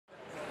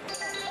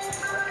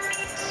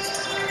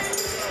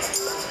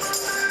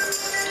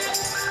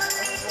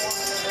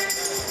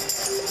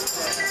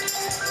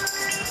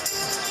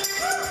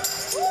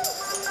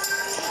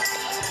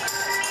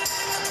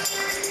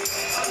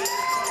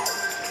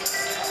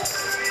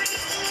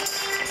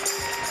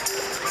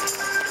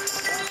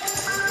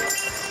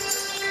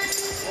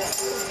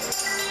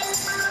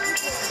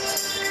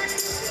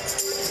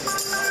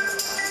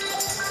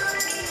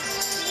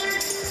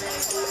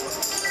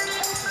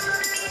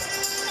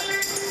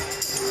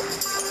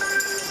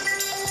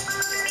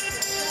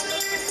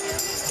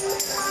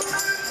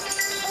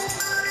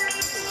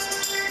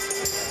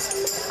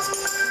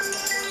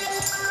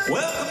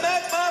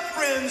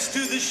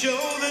show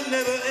that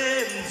never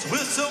ends. We're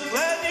so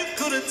glad you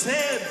could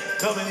attend.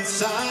 Come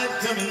inside,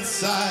 come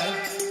inside.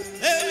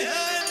 And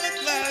behind the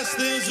glass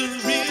there's a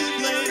real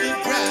blade of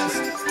grass.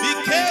 Be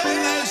careful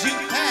as you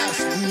pass.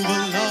 Move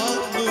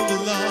along, move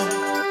along.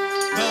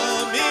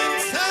 Come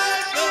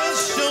inside, the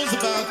show's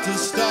about to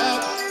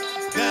start.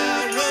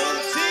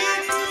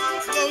 Guaranteed to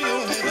blow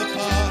your head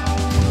apart.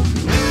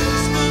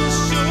 Rest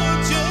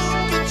assured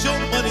you'll get your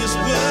money's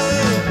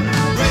worth.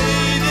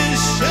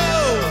 Greatest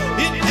show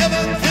in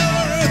heaven, hell,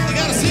 or earth. You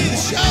gotta see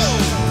the show.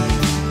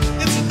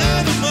 It's a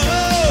dynamo.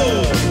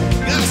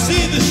 You gotta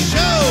see the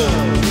show.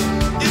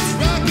 It's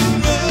rock and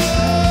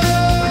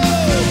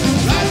roll.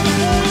 Right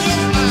before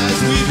your eyes,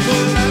 we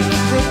pull out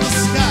from the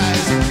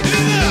skies.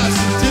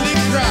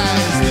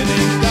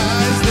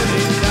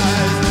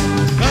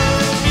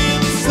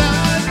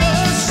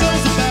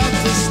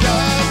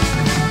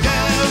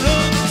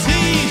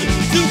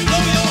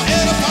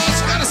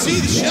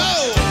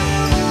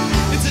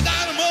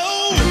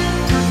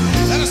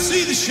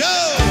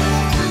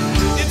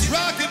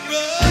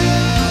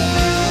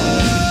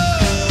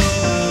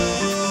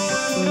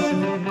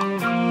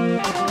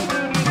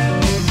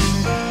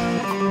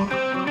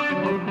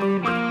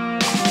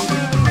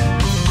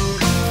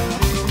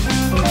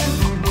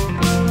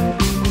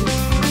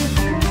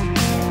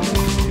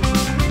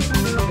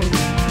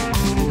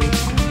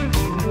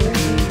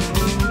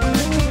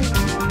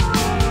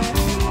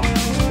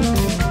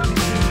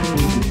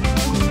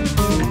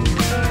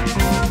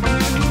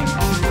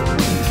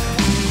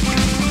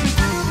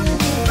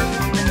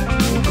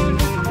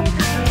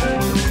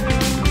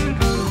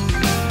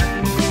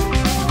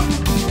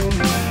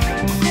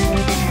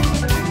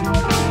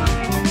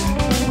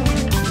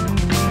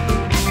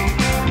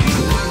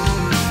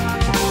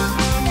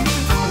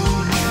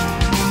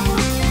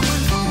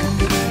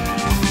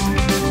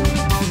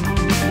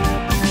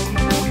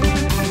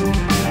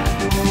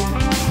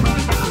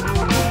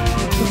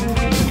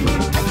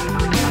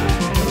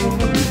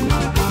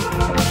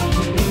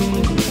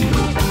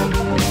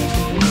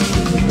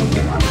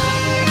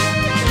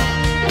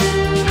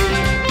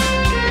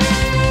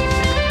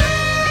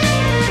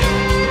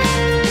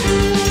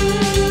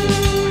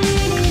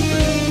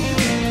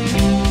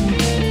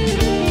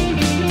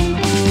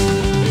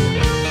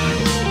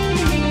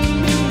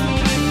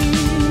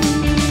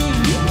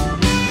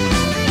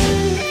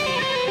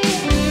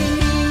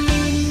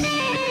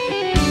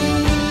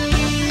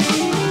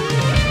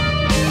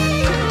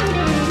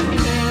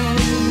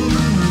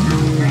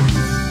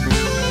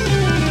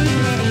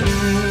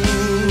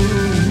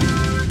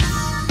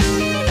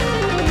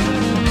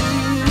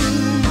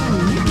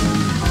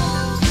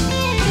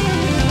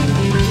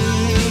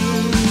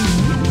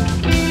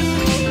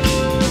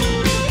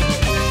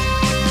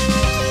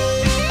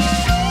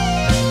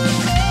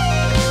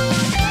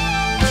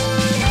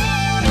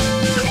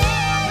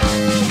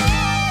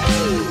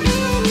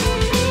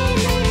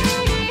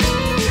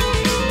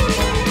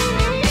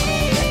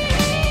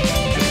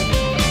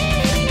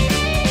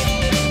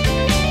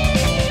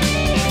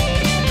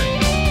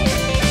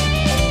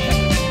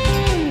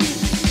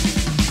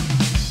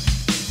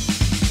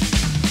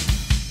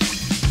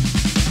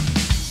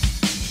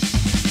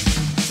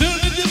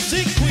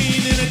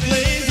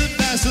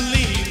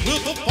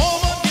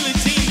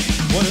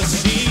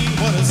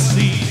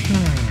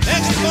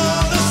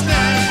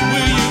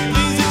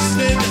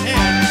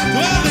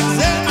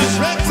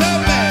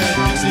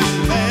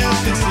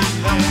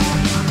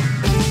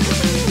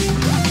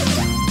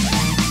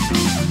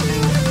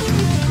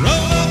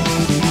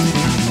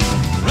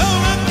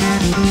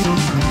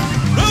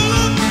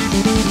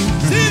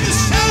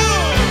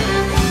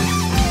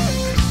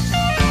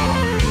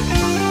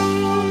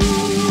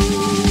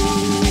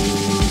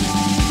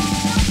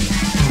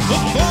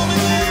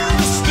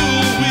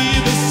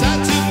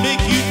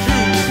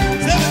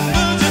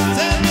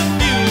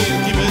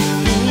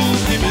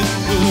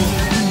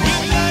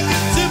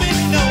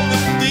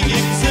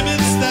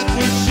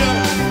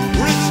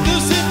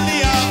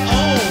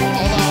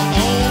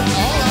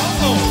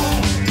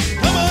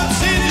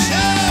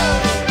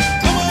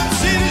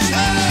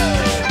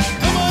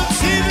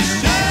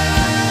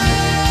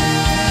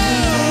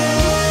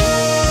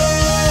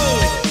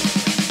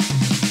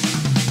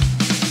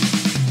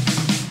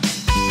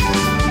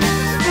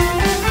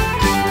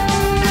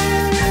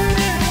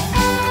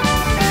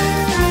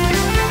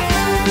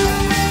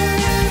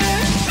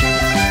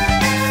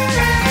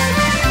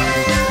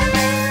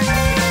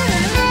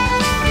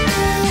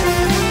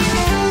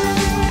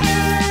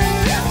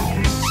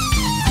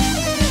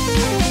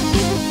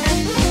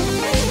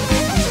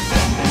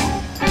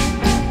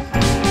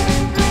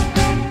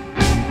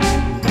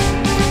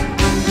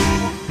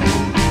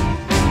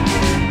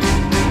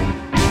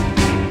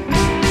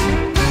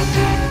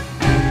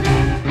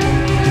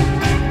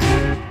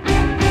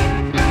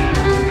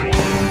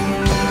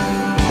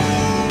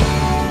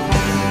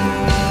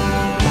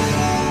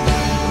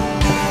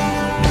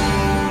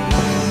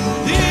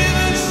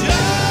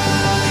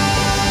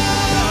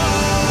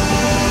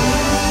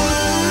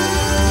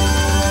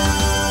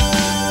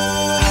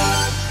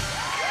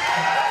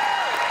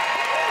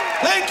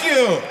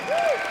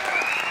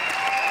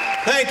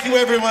 thank you,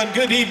 everyone.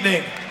 Good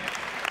evening.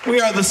 We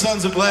are the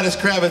Sons of Gladys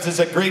Kravitz. It's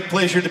a great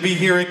pleasure to be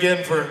here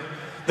again for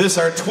this,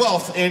 our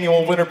 12th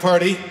annual winter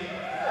party.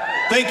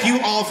 Thank you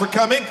all for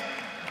coming.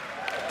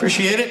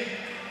 Appreciate it.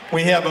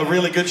 We have a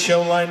really good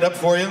show lined up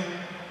for you.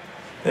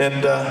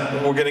 And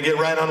we're going to get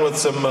right on with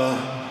some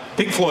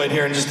Pink Floyd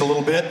here in just a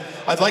little bit.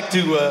 I'd like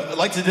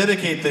to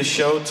dedicate this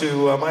show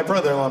to my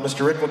brother-in-law,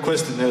 Mr. Rick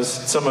McQuiston, as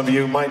some of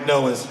you might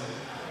know is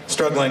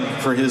struggling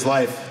for his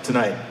life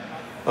tonight.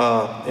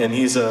 And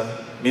he's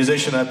a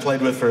musician I've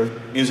played with for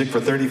music for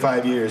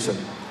 35 years,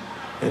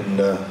 and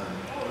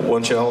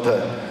want you all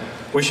to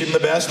wish him the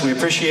best. We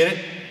appreciate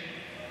it,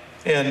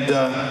 and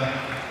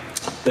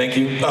thank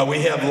you.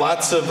 We have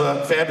lots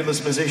of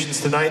fabulous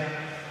musicians tonight.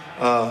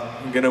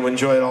 We're going to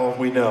enjoy it all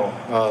we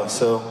know,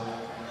 so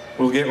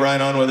we'll get right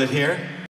on with it here.